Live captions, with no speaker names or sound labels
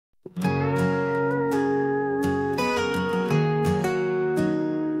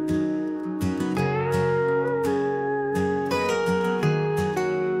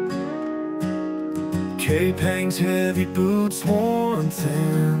Cape hangs heavy, boots worn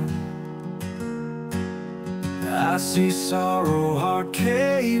thin. I see sorrow, heart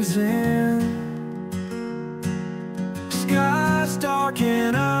caves in. Skies dark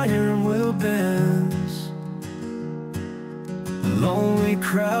and iron will bends. Lonely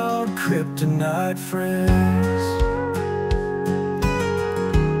crowd, kryptonite friends.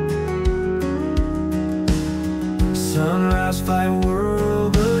 Sunrise, fight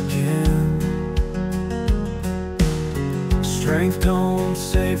world again. Strength don't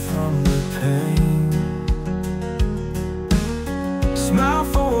save from the pain. Smile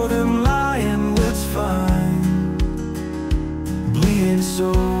for them lying, let's find. Bleeding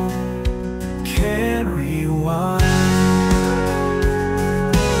soul can't rewind.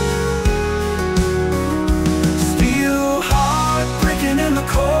 Steel heart breaking in the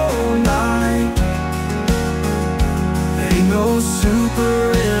cold night. Ain't no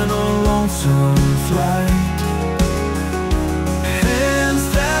super in a lonesome flight.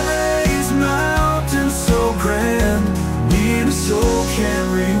 Soul can't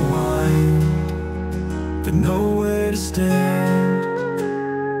rewind, but nowhere to stand.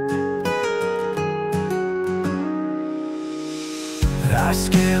 I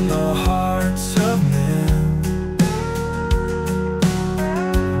scan the hearts of men.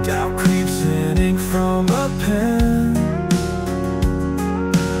 Doubt creeps in ink from a pen.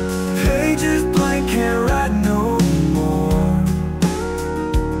 Pages blank, can't write no more.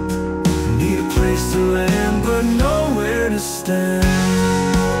 Need a place to land, but nowhere to stand.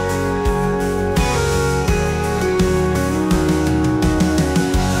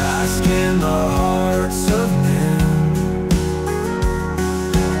 I scan the hearts of men.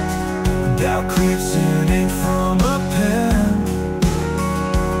 Doubt creeps in ink from a pen.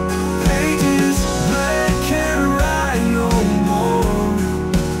 Pages blank, can't write no more.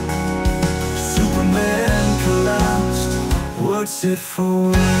 Superman collapsed, what's it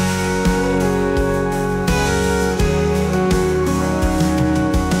for?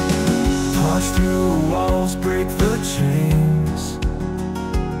 Through walls, break the chains.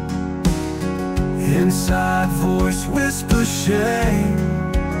 Inside voice whispers shame.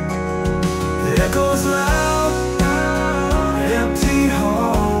 Echoes loud, empty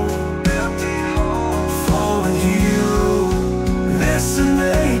hall. Fallen hero, listen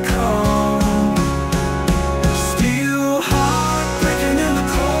they call. Steel heart breaking in the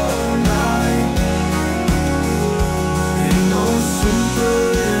cold night. Ain't no super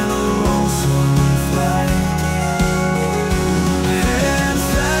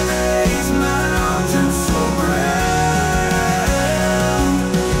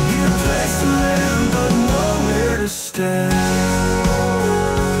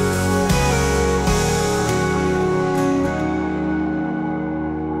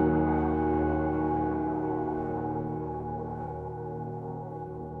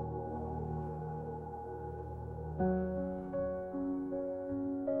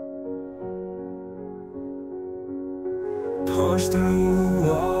push through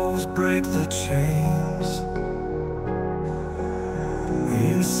walls, break the chains.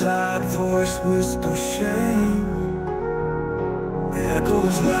 Inside voice whispers shame.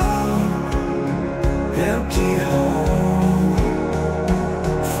 Echoes loud, empty hall.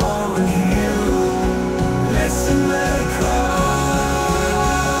 Fallen hero, listen they cry.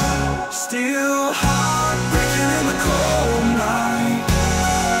 Still heart breaking in the cold night.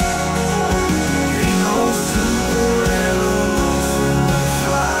 Ain't no super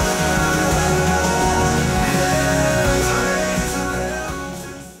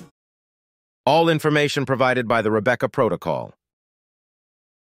All information provided by the Rebecca Protocol.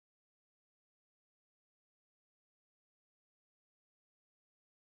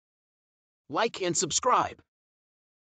 Like and subscribe.